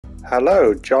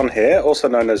Hello, John here, also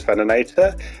known as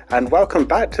Veninator, and welcome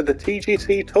back to the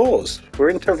TGC Tours. We're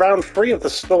into round 3 of the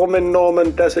Stormin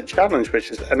Norman Desert Challenge,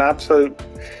 which is an absolute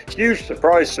huge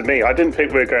surprise to me. I didn't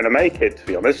think we were going to make it, to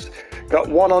be honest. Got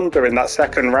 1 under in that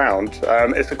second round.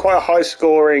 It's quite a high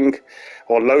scoring,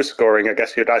 or low scoring, I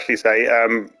guess you'd actually say,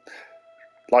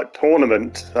 like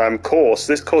tournament course.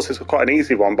 This course is quite an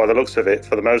easy one by the looks of it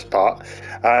for the most part.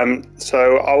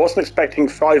 So I wasn't expecting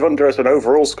 5 under as an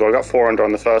overall score. I got 4 under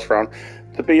on the first round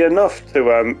to be enough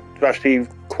to actually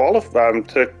qualify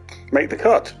to make the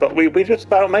cut. But we just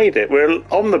about made it. We're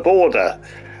on the border.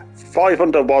 5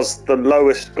 under was the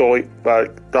lowest score.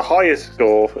 The highest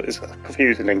score is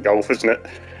confusing in golf, isn't it?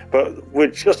 But we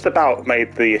just about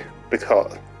made the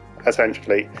cut,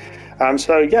 essentially.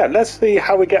 So yeah, let's see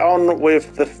how we get on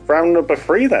with the round number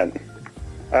 3 then.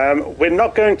 We're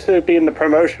not going to be in the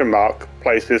promotion mark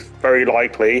places, very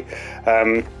likely,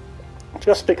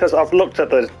 just because I've looked at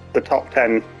the top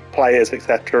 10 players,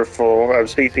 etc. for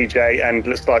CCJ, and it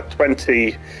looks like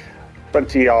 20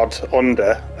 yards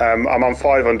under. I'm on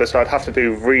 5 under, so I'd have to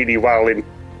do really well in,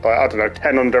 I don't know,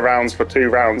 10 under rounds for 2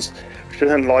 rounds, which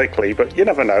isn't likely, but you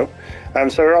never know.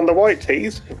 So we're on the white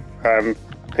tees,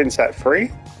 pin set 3.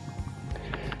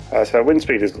 So wind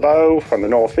speed is low from the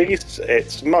northeast.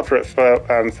 It's moderate for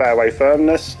fairway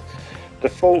firmness.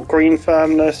 Default green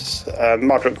firmness,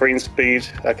 moderate green speed.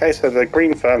 Okay, so the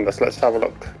green firmness, let's have a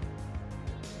look.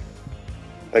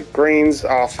 The greens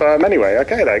are firm anyway.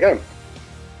 Okay, there you go.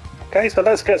 Okay, so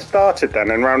let's get started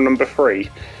then in round number 3.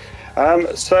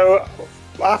 So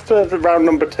after the round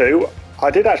number 2, I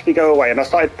did actually go away and I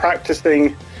started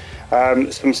practicing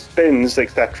some spins,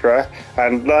 etc.,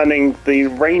 and learning the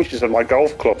ranges of my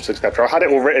golf clubs, etc. I had it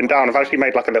all written down. I've actually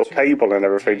made like a little table and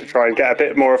everything to try and get a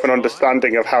bit more of an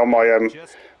understanding of how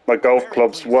my golf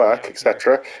clubs work,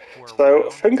 etc. So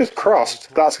fingers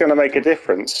crossed that's going to make a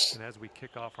difference.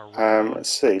 Let's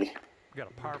see. We got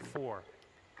a par 4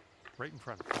 right in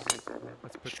front of us.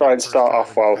 Let's try and start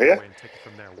off well here.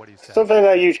 Something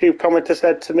a YouTube commenter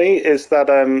said to me is that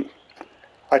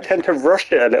I tend to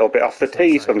rush it a little bit off the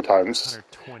tee sometimes,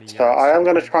 so I am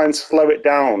going to try and slow it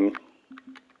down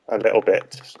a little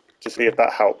bit to see if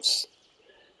that helps.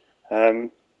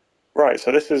 Right,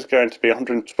 so this is going to be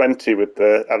 120 with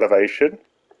the elevation.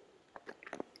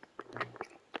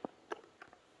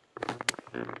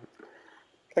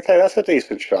 Okay, that's a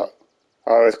decent shot.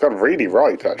 Oh, it's gone really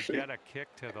right, actually.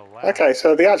 Okay,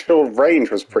 so the actual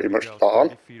range was pretty much spot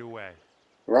on.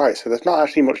 Right, so there's not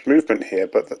actually much movement here,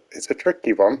 but it's a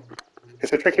tricky one.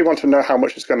 It's a tricky one to know how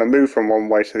much it's going to move from one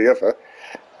way to the other.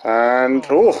 And,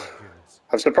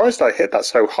 I'm surprised I hit that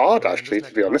so hard, actually,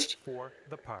 to be honest.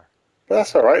 But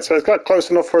that's alright, so it's got close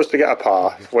enough for us to get a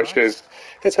par, which is,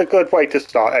 it's a good way to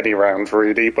start any round,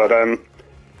 really. But,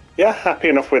 yeah, happy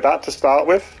enough with that to start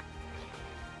with.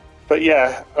 But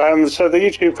yeah, so the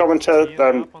YouTube commenter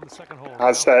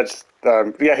has said,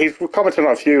 yeah, he's commented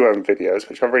on a few videos,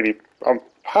 which I'm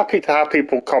happy to have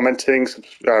people commenting,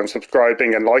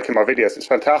 subscribing and liking my videos. It's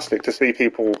fantastic to see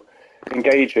people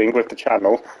engaging with the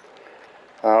channel.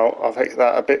 I'll take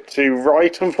that a bit too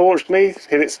right, unfortunately.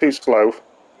 It's too slow.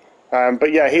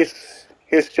 But yeah, he's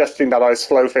suggesting that I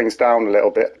slow things down a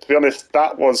little bit. To be honest,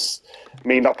 that was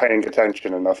me not paying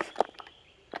attention enough.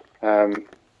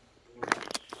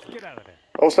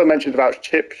 Also mentioned about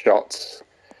chip shots.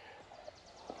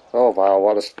 Oh wow,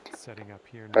 what a... Setting up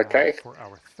here now for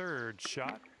our 3rd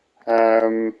shot.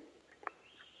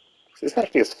 It's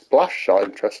actually a splash shot,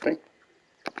 interesting.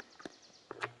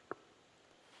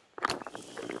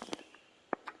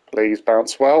 Please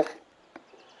bounce well.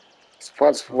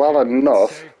 Bounce well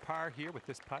enough. Par here with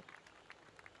this putt.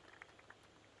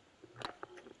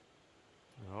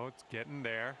 Oh, it's getting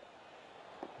there.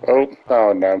 Oh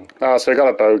no. Oh, so we got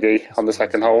a bogey on the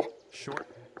second hole.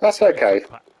 That's okay.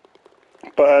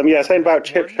 But yeah, saying about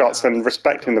chip shots and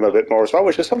respecting them a bit more as well,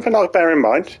 which is something I'll bear in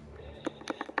mind.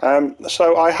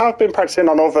 So I have been practicing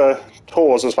on other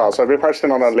tours as well. So I've been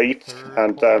practicing on Elite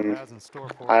and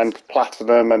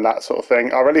Platinum and that sort of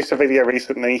thing. I released a video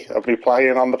recently of me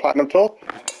playing on the Platinum Tour,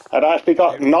 and I actually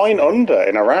got 9 under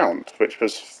in a round, which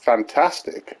was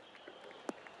fantastic.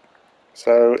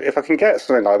 So if I can get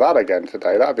something like that again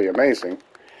today, that'd be amazing.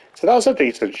 So that was a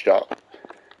decent shot,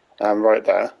 right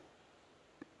there.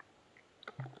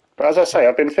 But as I say,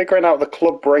 I've been figuring out the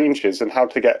club ranges and how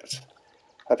to get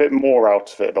a bit more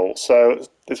out of it all. So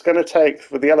it's going to take,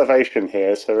 with the elevation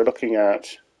here, so we're looking at,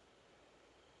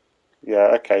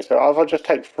 yeah, okay, so I'll just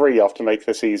take 3 off to make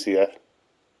this easier.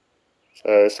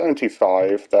 So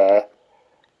 75 there.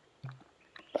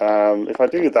 If I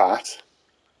do that,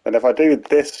 and if I do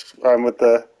this with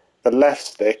the left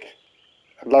stick,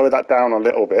 lower that down a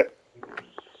little bit.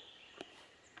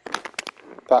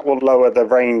 That will lower the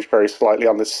range very slightly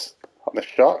on this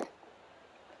shot.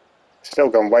 Still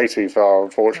gone way too far,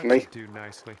 unfortunately. That should do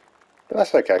nicely. But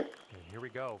that's okay. And here we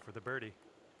go for the birdie.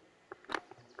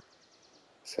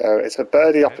 So it's a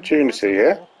birdie opportunity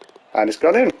here, and it's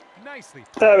gone in. Nicely.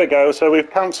 There we go. So we've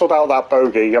cancelled out that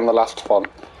bogey on the last one.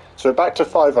 So we're back to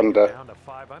 5 under. Down to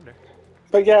 5 under.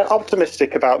 But yeah,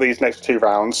 optimistic about these next 2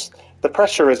 rounds. The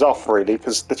pressure is off really,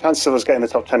 because the chance of us getting the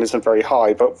top 10 isn't very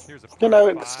high. But you know,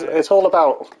 it's all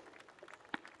about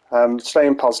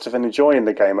staying positive and enjoying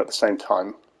the game at the same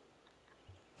time.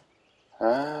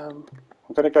 I'm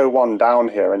going to go 1 down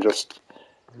here and just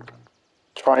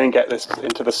try and get this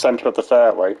into the centre of the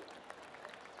fairway.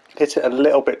 Hit it a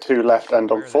little bit too left,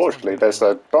 and unfortunately there's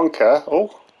a bunker.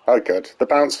 Oh good. The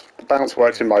bounce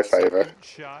worked in my favour.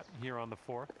 Shot here on the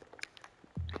 4th.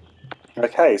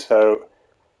 Okay, so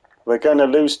we're going to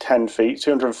lose 10 feet,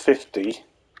 250,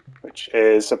 which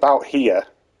is about here.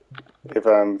 If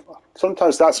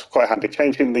sometimes that's quite handy,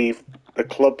 changing the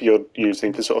club you're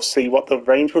using to sort of see what the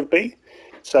range would be.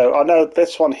 So I know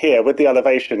this one here with the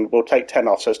elevation will take 10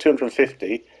 off, so it's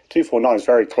 250. 249 is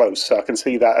very close, so I can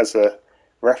see that as a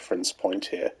reference point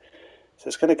here. So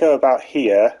it's going to go about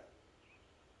here.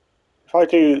 If I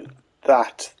do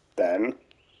that then,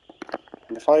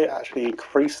 and if I actually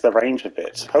increase the range a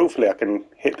bit, hopefully I can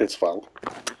hit this well.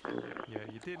 Yeah,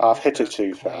 you did. I've hit it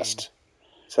too fast.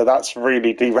 So that's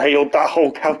really derailed that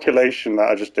whole calculation that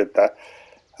I just did there.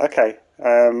 Okay.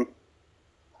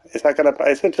 Is that going to...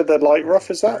 It's into the light rough,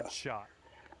 is that? Shot.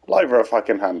 Light rough I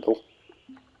can handle.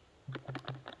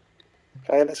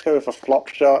 Okay, let's go with a flop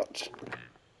shot.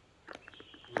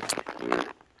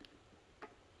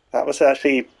 That was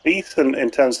actually decent in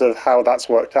terms of how that's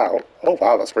worked out. Oh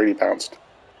wow, that's really bounced.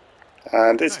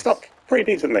 And it's stopped pretty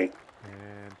decently.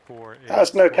 And for that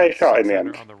was an okay shot in the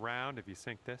end. On the round, if you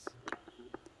sink this.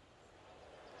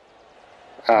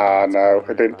 Ah no,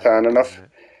 it didn't turn enough.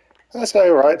 That's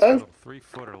alright though.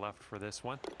 3-footer left for this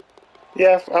one.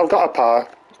 Yeah, I've got a par.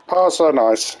 Pars are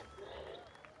nice.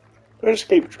 We'll just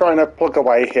keep trying to plug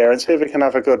away here and see if we can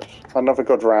have another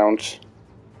good round.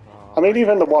 I mean,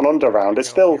 even the 1 under round is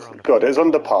still good. It's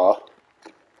under par.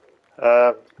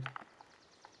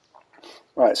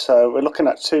 Right, so we're looking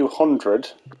at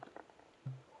 200,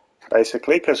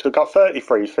 basically, because we've got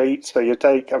 33 feet, so you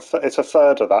take it's a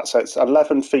third of that, so it's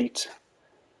 11 feet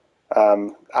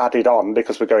added on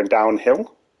because we're going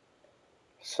downhill.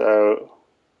 So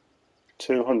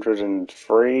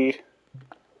 203.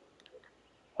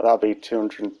 That'll be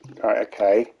 200. Right,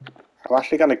 okay. I'm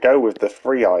actually going to go with the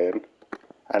 3-iron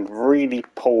and really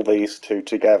pull these two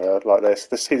together like this.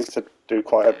 This seems to do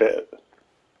quite a bit.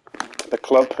 The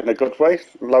club in a good way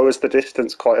lowers the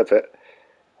distance quite a bit.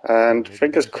 And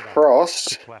fingers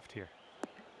crossed. Left here.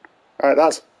 Alright,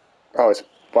 that's. Oh, it's.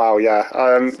 Wow, yeah.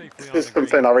 This is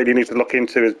something I really need to look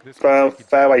into is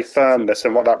fairway firmness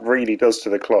and what that really does to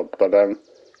the club. But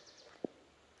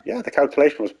yeah, the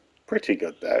calculation was pretty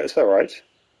good there. It's alright.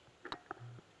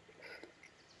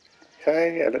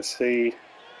 Okay, let's see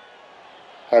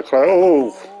how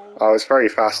close. Oh, it's very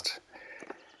fast.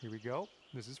 Here we go.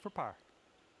 This is for par.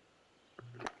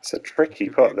 It's a tricky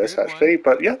putt, this actually,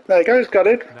 but yeah, there you go. It's got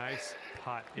it. Nice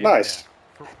putt. Nice.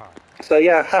 For par. So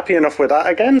yeah, happy enough with that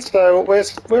again. So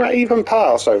we're at even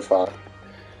par so far,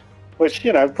 which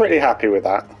pretty happy with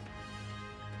that.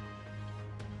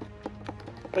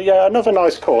 But yeah, another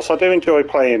nice course. I do enjoy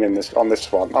playing on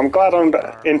this one. I'm glad I'm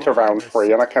into round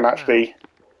 3 and I can actually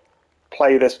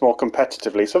play this more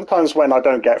competitively. Sometimes when I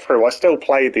don't get through, I still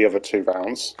play the other 2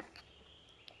 rounds.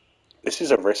 This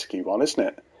is a risky one, isn't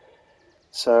it?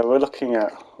 So we're looking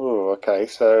at... Oh, okay,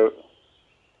 so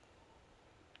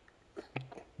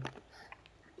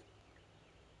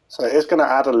it is going to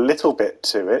add a little bit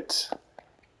to it.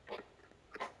 Am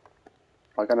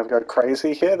I going to go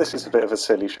crazy here? This is a bit of a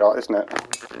silly shot, isn't it?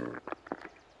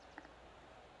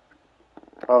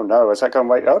 Oh no, is that going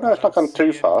way... Oh no, it's not gone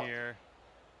too far.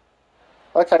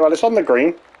 Okay, well, it's on the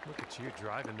green. Look at you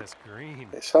driving this green.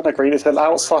 It's on the green. It's an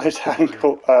outside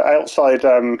angle, outside.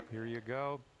 Here you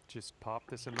go. Just pop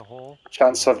this in the hole.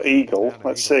 Chance of eagle.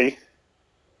 Let's see.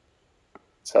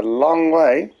 It's a long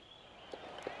way.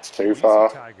 It's too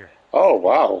far. Oh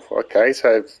wow. Okay,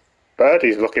 so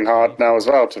birdie's looking hard now as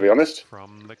well. To be honest.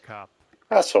 From the cup.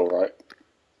 That's all right.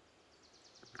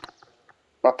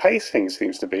 My pacing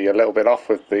seems to be a little bit off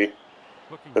with the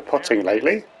putting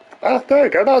lately. Ah, there you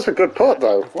go. That was a good putt,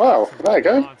 though. Wow, there you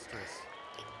go.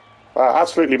 Wow,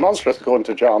 absolutely monstrous, according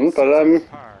to John. But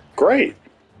great,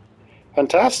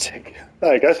 fantastic.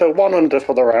 There you go. So 1 under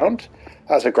for the round.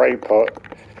 That's a great putt.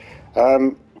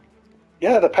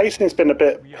 Yeah, the pacing's been a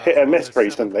bit hit and miss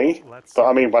recently, but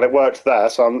I mean, well, it worked there,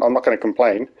 so I'm not going to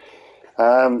complain.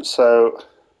 So,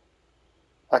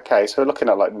 okay, so we're looking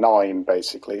at like 9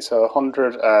 basically. So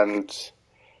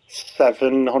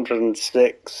 107,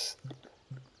 106.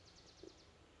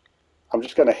 I'm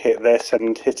just going to hit this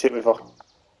and hit it with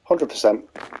 100%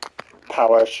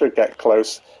 power. Should get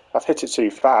close. I've hit it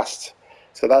too fast,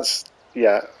 so that's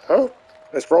yeah. Oh,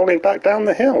 it's rolling back down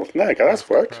the hill. There you go. That's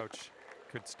worked. Approach.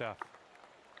 Good stuff.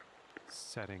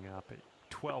 Setting up a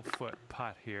 12-foot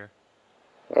putt here.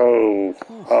 Oh,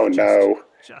 oh no.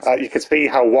 You can see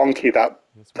how wonky that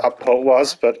putt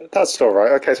was, but that's all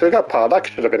right. Okay, so we got par. That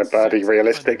should have been a birdie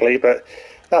realistically, but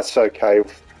that's okay.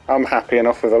 I'm happy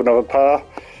enough with another par.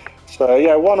 So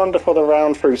yeah, 1 under for the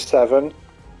round through 7.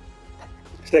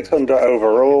 6 under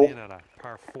overall.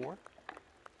 Par 4.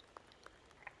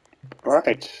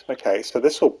 Right, okay, so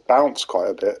this will bounce quite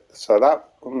a bit. So that,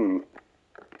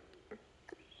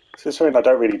 So something I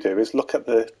don't really do is look at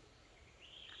the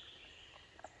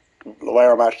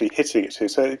where I'm actually hitting it to.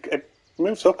 So it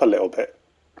moves up a little bit.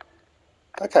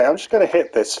 Okay, I'm just going to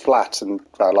hit this flat and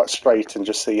like straight and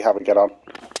just see how we get on.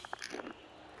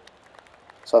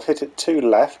 So I've hit it too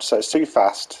left, so it's too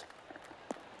fast.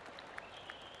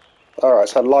 Alright,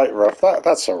 so light rough,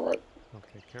 that's alright.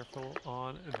 Okay, careful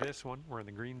on this one. We're in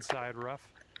the green side rough.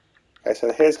 Okay,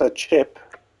 so here's a chip.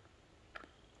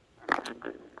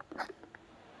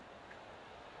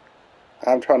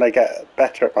 I'm trying to get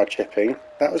better at my chipping.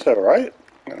 That was alright.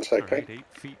 That was okay. Right, 8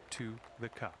 feet to the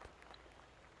cup.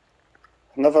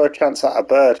 Another chance at a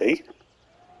birdie.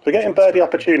 We're getting birdie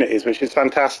opportunities, which is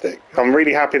fantastic. I'm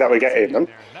really happy that we're getting them.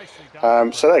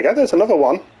 So there you go, there's another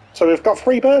one. So we've got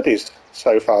 3 birdies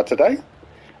so far today.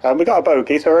 We got a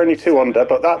bogey, so we're only 2 under,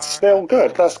 but that's still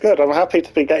good. That's good. I'm happy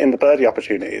to be getting the birdie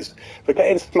opportunities. We're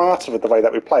getting smarter with the way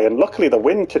that we play, and luckily the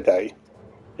wind today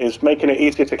is making it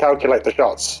easier to calculate the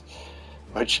shots,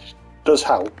 which does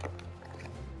help.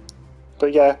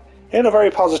 But yeah, in a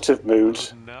very positive mood.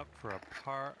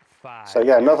 So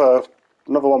yeah, another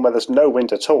one where there's no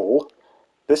wind at all.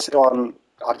 This one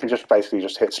I can just basically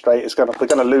just hit straight. We're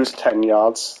gonna lose 10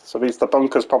 yards, so the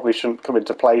bunkers probably shouldn't come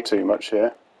into play too much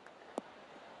here.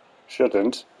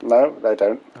 Shouldn't. No, they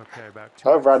don't. Okay, about 2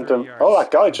 oh, random. Oh,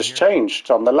 that guy just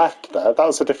changed on the left there. That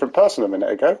was a different person a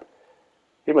minute ago.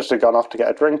 He must have gone off to get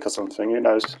a drink or something. Who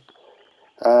knows?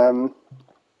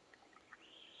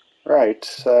 Right,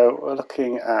 so we're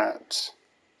looking at...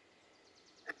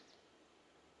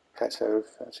 Okay, so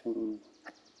 13...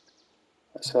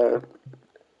 So...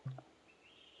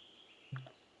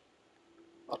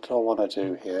 What do I want to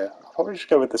do here? I'll probably just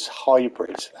go with this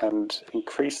hybrid and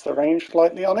increase the range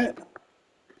slightly on it.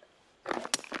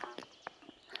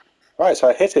 Right, so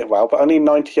I hit it well, but only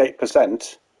 98%,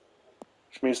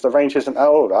 which means the range isn't...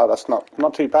 Oh, that's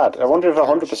not too bad. I wonder if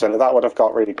 100% of that would have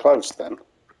got really close then.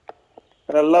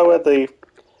 I'm going to lower the...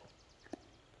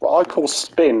 what I call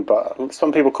spin, but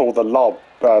some people call the lob,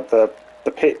 the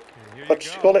pit. What do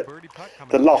you call it?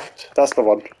 The loft, that's the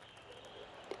one.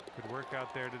 Good work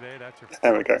out there today. That's your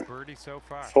there we go. Birdie so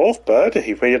far. 4th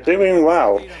birdie. We're doing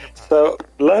well. So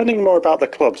learning more about the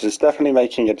clubs is definitely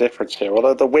making a difference here.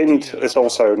 Although the wind is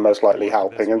also most likely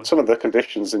helping, and some of the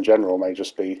conditions in general may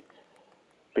just be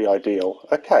ideal.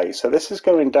 Okay, so this is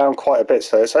going down quite a bit.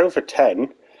 So it's over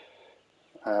 10.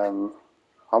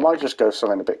 I might just go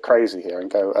something a bit crazy here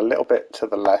and go a little bit to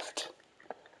the left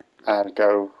and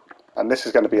go. And this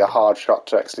is going to be a hard shot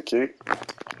to execute.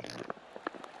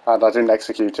 And I didn't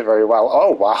execute it very well.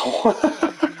 Oh, wow.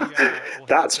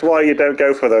 That's why you don't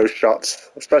go for those shots,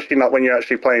 especially not when you're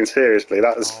actually playing seriously.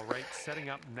 That was... All right, setting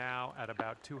up now at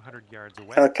about 200 yards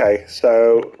away. Okay,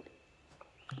 so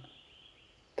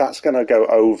that's going to go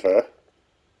over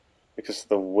because of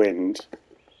the wind.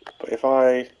 But if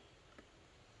I...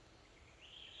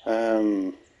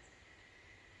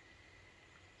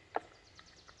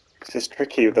 this is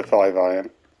tricky with the 5-iron.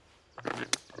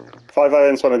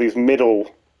 5-iron's one of these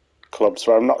middle clubs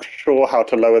where I'm not sure how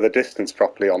to lower the distance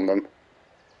properly on them.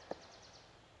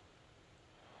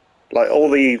 Like all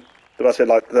the,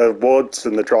 like the woods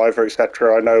and the driver,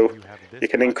 etc. I know you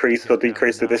can increase or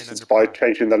decrease the distance by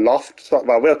changing the loft. So,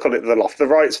 well, we'll call it the loft, the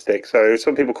right stick. So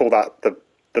some people call that the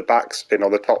back spin or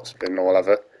the top spin or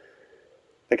whatever.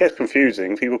 It gets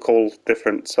confusing. People call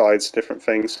different sides different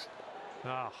things.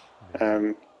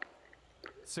 And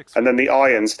then the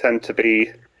irons tend to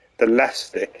be the left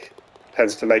stick.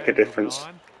 Tends to make a difference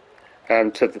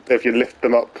if you lift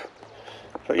them up.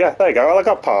 But yeah, there you go. Well, I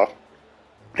got par.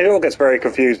 It all gets very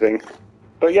confusing.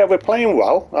 But yeah, we're playing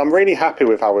well. I'm really happy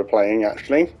with how we're playing,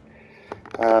 actually.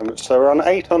 So we're on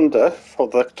 8 under for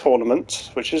the tournament,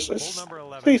 which is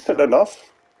decent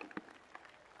enough.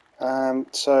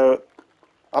 So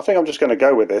I think I'm just going to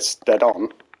go with this dead on.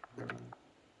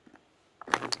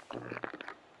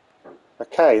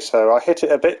 Okay, so I hit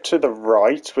it a bit to the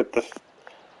right with the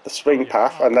swing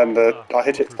path, and then I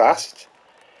hit it fast.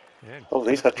 Oh,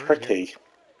 these are tricky.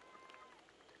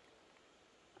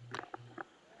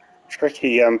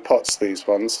 Tricky putts, these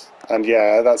ones. And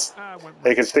yeah, that's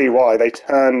you can see why they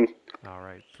turn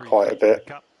quite a bit.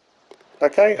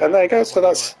 Okay, and there you go. So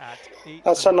that's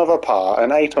another par,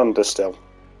 an 8 under still.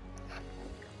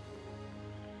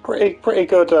 Pretty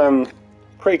good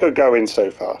going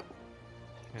so far.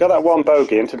 Got that one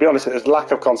bogey, and to be honest, it was lack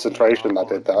of concentration that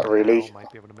did that, really. Might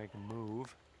be able to make a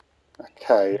move.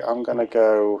 Okay, I'm gonna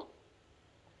go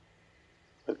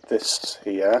with this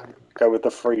here. Go with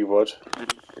the 3 wood.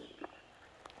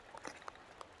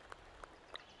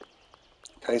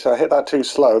 Okay, so I hit that too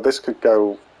slow. This could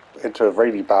go into a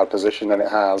really bad position, and it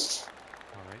has.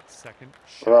 Alright, second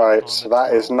shot. Right, so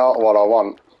that is not what I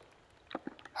want.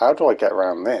 How do I get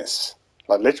around this?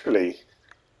 Like, literally.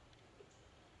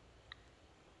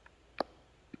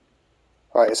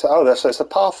 Right, so, so it's a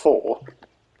par 4.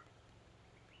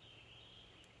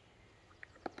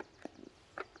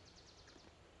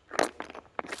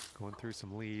 Going through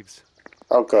some leaves.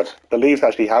 Oh, good. The leaves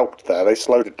actually helped there. They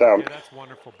slowed it down. Yeah, that's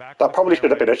wonderful. That probably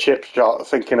should have been a chip shot,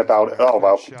 thinking about it. Oh,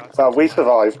 well. Well, we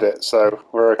survived it, so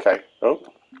we're okay. Oh.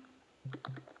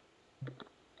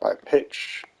 Right,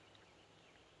 pitch.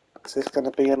 Is this going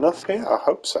to be enough here? I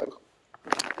hope so.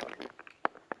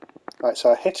 Right,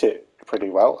 so I hit it pretty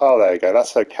well. Oh, there you go.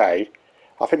 That's okay.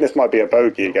 I think this might be a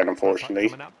bogey again,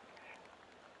 unfortunately.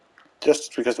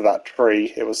 Just because of that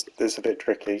tree, it's a bit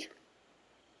tricky.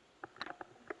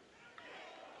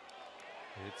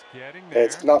 It's getting there.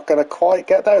 It's not going to quite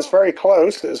get there. It's very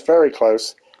close. It's very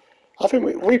close. I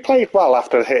think we played well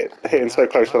after hitting so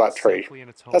close to that tree.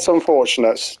 That's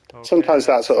unfortunate. Sometimes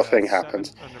that sort of thing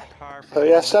happens. So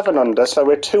yeah, 7 under. So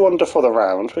we're 2 under for the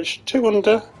round, which 2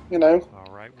 under, you know,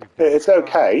 it's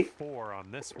okay. 4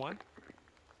 on this one.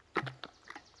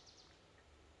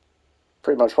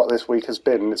 Pretty much what this week has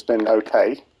been. It's been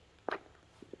okay.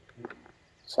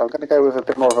 So I'm going to go with a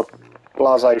bit more of a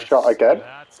blasé shot again.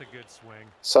 That's a good swing.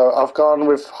 So I've gone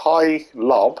with high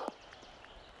lob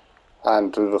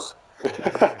and from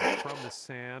the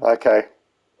sand. Okay.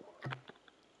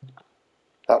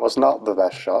 That was not the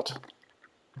best shot.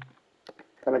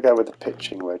 I'm going to go with the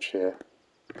pitching wedge here.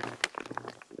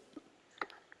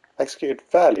 Executed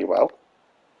fairly well.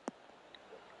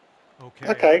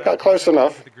 Okay, got close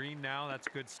enough. To the green now. That's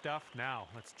good stuff. Now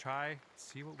let's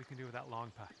see what we can do with that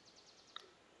long putt.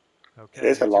 Okay, it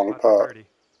is a long putt.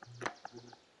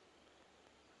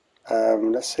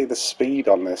 Let's see the speed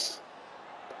on this.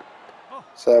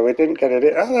 So we didn't get it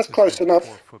in. Oh, that's close enough.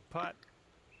 4-foot putt.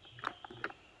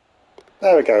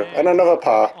 There we go, and another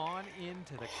par. On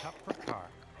into the cup for par.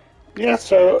 Yeah,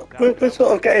 so we're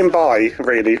sort of getting by,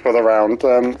 really, for the round.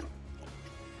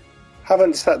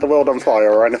 Haven't set the world on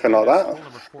fire or anything like that.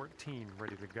 Number 14,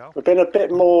 ready to go. We've been a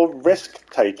bit more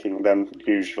risk-taking than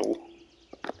usual.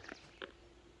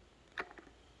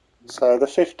 So the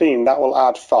 15, that will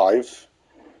add 5.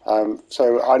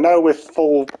 So I know with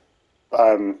full...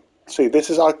 see,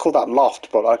 I call that loft,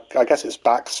 but I guess it's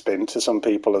backspin to some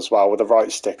people as well, with the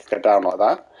right stick go down like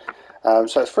that.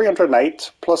 So it's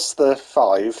 308 plus the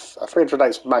 5. 308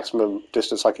 is the maximum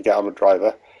distance I could get on a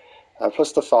driver.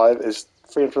 Plus the 5 is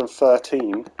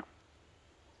 313.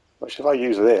 Which if I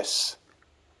use this...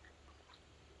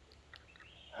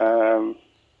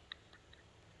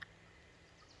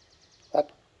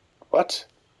 what?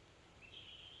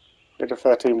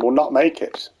 313 will not make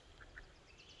it.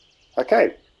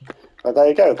 Okay. Well, there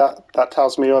you go. That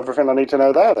tells me everything I need to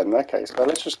know there then. Okay, so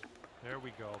let's just there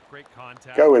we go. Great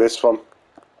contact. Go with this one.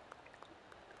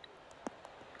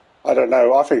 I don't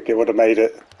know. I think it would have made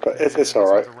it, but it's all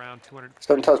right.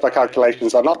 Sometimes my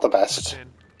calculations are not the best.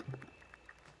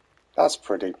 That's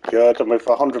pretty good, and with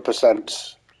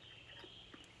 100%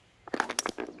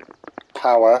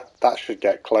 power, that should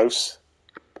get close.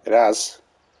 It has.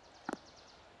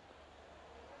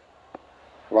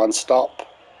 One stop.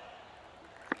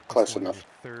 Close enough.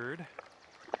 Third.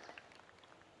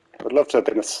 Would love to have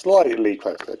been slightly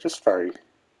closer, just very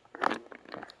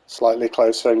slightly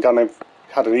closer, and gone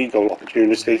had an eagle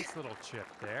opportunity. Nice little chip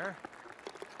there.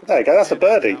 There you go, that's a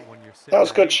birdie. That was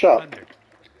a good shot.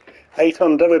 8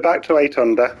 under, we're back to 8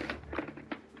 under.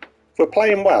 We're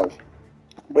playing well.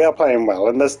 We are playing well,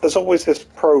 and there's always this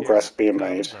progress being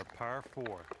made. Par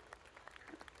 4.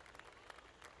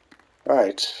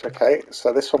 Right, okay,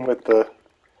 so this one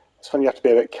you have to be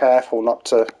a bit careful not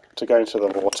to go into the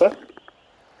water.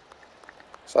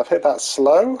 So I've hit that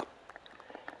slow.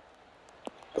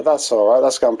 But that's all right.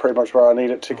 That's gone pretty much where I need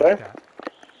it to go. That.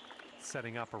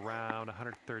 Setting up around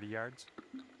 130 yards.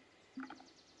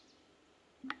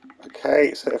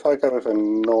 Okay, so if I go with a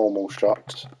normal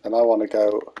shot, and I want to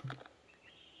go,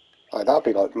 like, that'd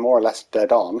be like more or less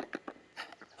dead on.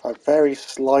 If I very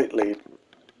slightly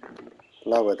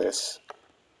lower this.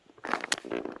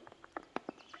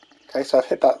 Okay, so I've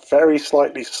hit that very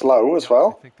slightly slow as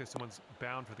well. I think this one's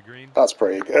bound for the green. That's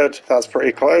pretty good. That's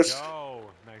pretty close. Oh,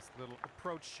 nice little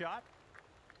approach shot.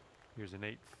 Here's an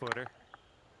 8-footer.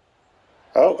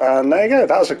 Oh, and there you go.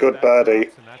 That was a good birdie.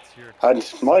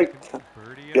 And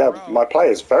my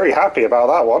player's very happy about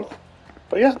that one.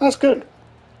 But yeah, that's good.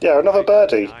 Yeah, another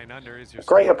birdie.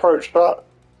 Great approach shot.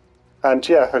 And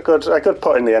yeah, a good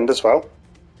putt in the end as well.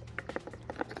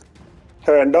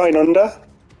 We're at 9 under.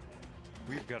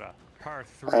 We've got a par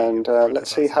 3. And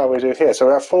let's see how we do here. So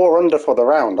we're at 4 under for the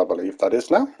round, I believe that is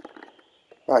now.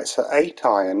 Right, so 8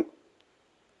 iron.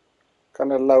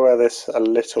 Gonna lower this a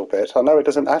little bit. I know it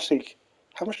doesn't actually.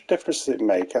 How much difference does it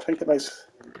make? I think it makes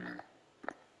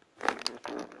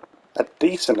a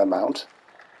decent amount.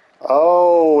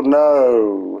 Oh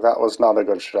no, that was not a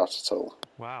good shot at all.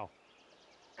 Wow.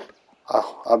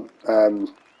 Oh,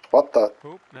 what the?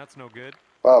 Oop, that's no good.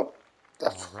 Well,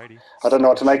 alrighty. I don't know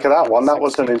what to make of that one. That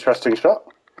was an interesting shot.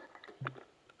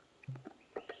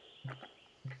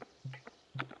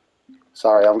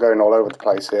 Sorry, I'm going all over the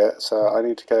place here, so I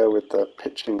need to go with the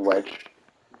pitching wedge.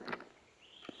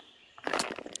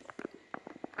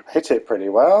 Hit it pretty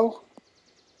well.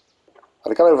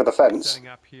 I got over the fence. Setting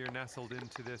up here, nestled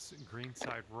into this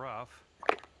greenside rough.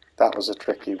 That was a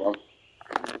tricky one.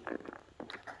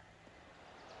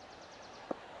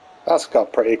 That's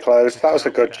got pretty close. That was a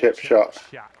good chip shot.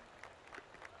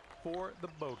 For the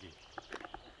bogey.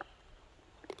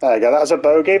 There you go. That was a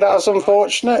bogey. That was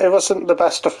unfortunate. It wasn't the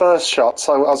best of first shots.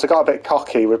 I got a bit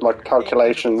cocky with my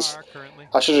calculations.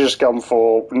 I should have just gone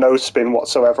for no spin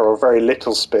whatsoever or very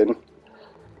little spin.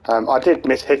 I did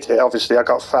miss-hit it, obviously. I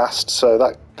got fast, so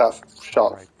that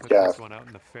shot, yeah,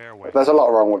 there's a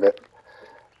lot wrong with it.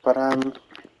 But,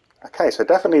 okay, so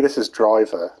definitely this is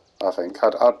driver, I think.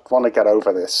 I'd want to get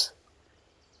over this.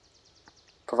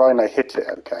 Providing I hit it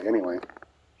okay, anyway.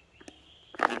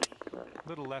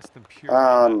 Little less than pure.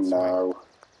 Oh, no.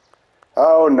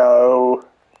 Oh, no.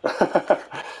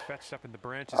 Fetched up in the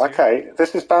branches okay, here.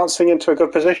 This is bouncing into a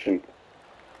good position.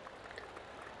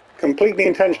 Completely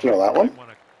intentional, that one.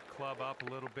 Up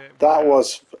a little bit. That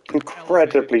was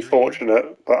incredibly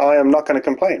fortunate, but I am not going to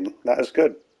complain. That is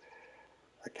good.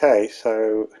 Okay,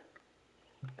 so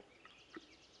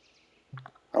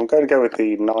I'm going to go with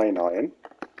the 9 iron.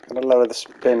 Going to lower the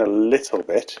spin a little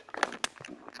bit.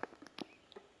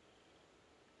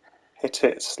 Hit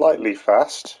it slightly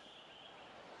fast.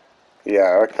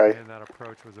 Yeah, okay. And that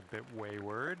approach was a bit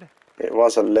wayward. It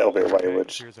was a little bit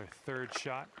wayward. Here's our 3rd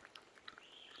shot.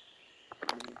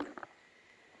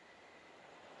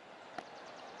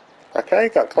 Okay,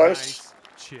 got close. Nice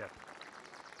chip.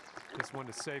 This one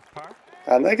to safe par.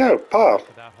 And there you go, par.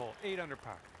 For that hole, 8 under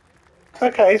par.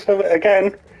 Okay, so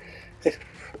again,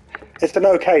 it's an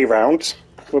okay round.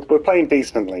 We're playing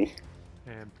decently.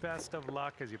 And best of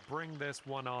luck as you bring this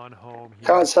one on home.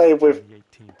 Can't say we've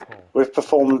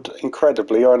performed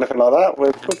incredibly or anything like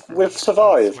that. We've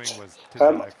survived.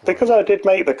 Because I did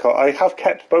make the cut, I have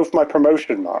kept both my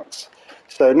promotion marks.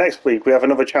 So next week we have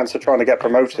another chance of trying to get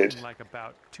promoted. Like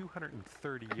about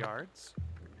 230 yards.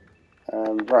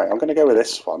 Right, I'm going to go with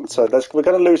this one. So we're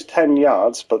going to lose 10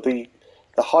 yards, but the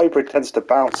hybrid tends to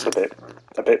bounce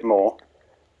a bit more.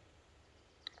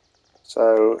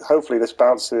 So hopefully this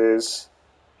bounces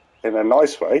in a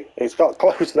nice way. It's got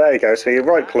close. There you go. So you're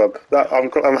right, club.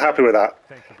 I'm happy with that.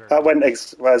 That went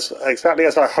exactly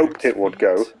as I hoped it would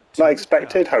go. Not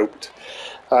expected, hoped.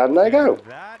 And there you go.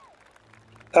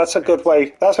 That's a good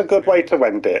way. That's a good way to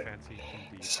end it.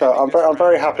 So I'm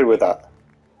very happy with that.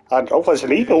 And oh, there's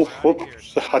an eagle.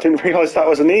 Whoops, I didn't realise that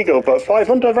was an eagle. But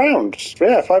 500 rounds.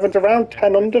 Yeah, 500 round,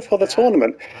 10 under for the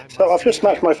tournament. So I've just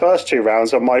smashed my first 2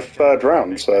 rounds on my 3rd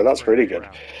round. So that's really good.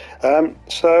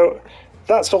 So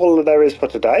that's all there is for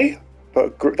today.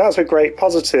 But that's a great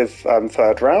positive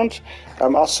 3rd round.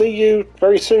 I'll see you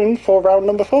very soon for round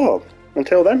number 4.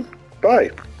 Until then,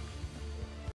 bye.